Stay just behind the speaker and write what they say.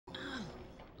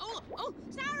Oh,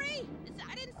 sorry!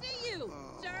 I didn't see you!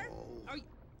 Oh. Sir,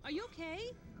 are you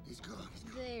okay? He's gone.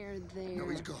 There. No,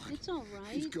 he's gone. It's all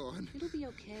right. He's gone. It'll be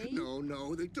okay.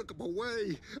 No, they took him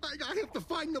away. I have to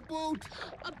find the boat.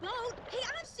 A boat? Hey,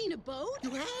 I've seen a boat.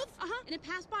 You have? Uh-huh, and it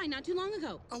passed by not too long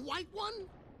ago. A white one?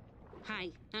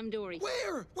 Hi, I'm Dory.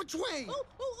 Where? Which way?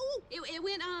 Oh! It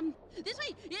went, this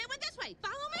way. It went this way.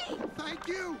 Follow me. Thank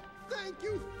you so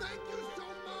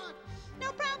much.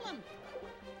 No problem.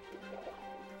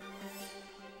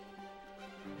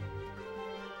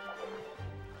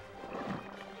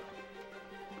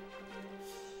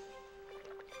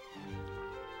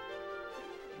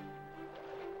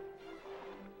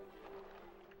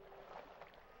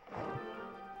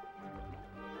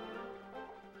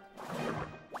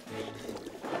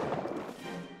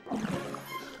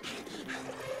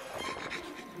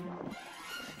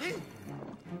 Hey!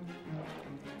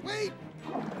 Wait!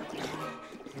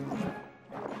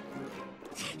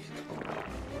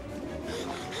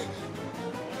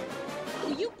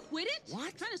 Will you quit it?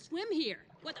 What? Trying to swim here.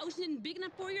 What, the ocean isn't big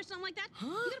enough for you or something like that? Huh?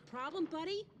 You got a problem,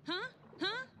 buddy? Huh?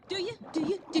 Do you?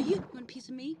 Want a piece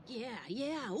of me?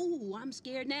 Yeah. Ooh, I'm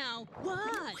scared now.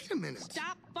 What? Wait a minute.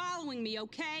 Stop following me,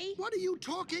 okay? What are you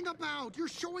talking about? You're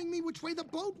showing me which way the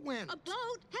boat went. A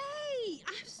boat? Hey,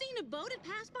 I've seen a boat. It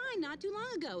passed by not too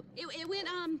long ago. It went,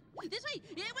 this way.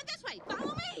 It went this way.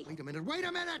 Follow me. Wait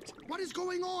a minute. What is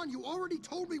going on? You already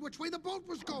told me which way the boat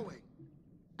was going.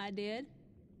 I did?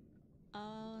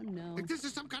 Oh, no. If this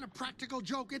is some kind of practical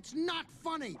joke, it's not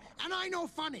funny. And I know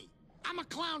funny. I'm a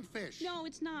clownfish. No,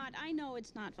 it's not. I know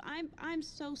it's not. I'm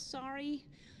so sorry.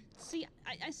 See,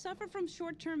 I suffer from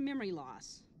short-term memory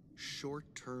loss.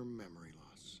 Short-term memory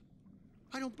loss.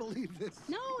 I don't believe this.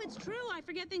 No, it's true. I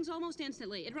forget things almost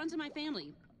instantly. It runs in my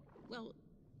family. Well,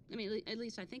 I mean, at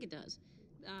least I think it does.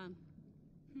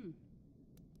 Where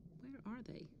are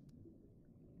they?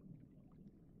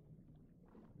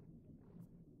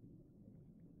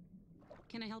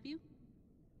 Can I help you?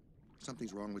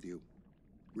 Something's wrong with you.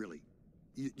 Really.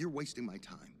 You're wasting my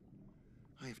time.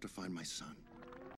 I have to find my son.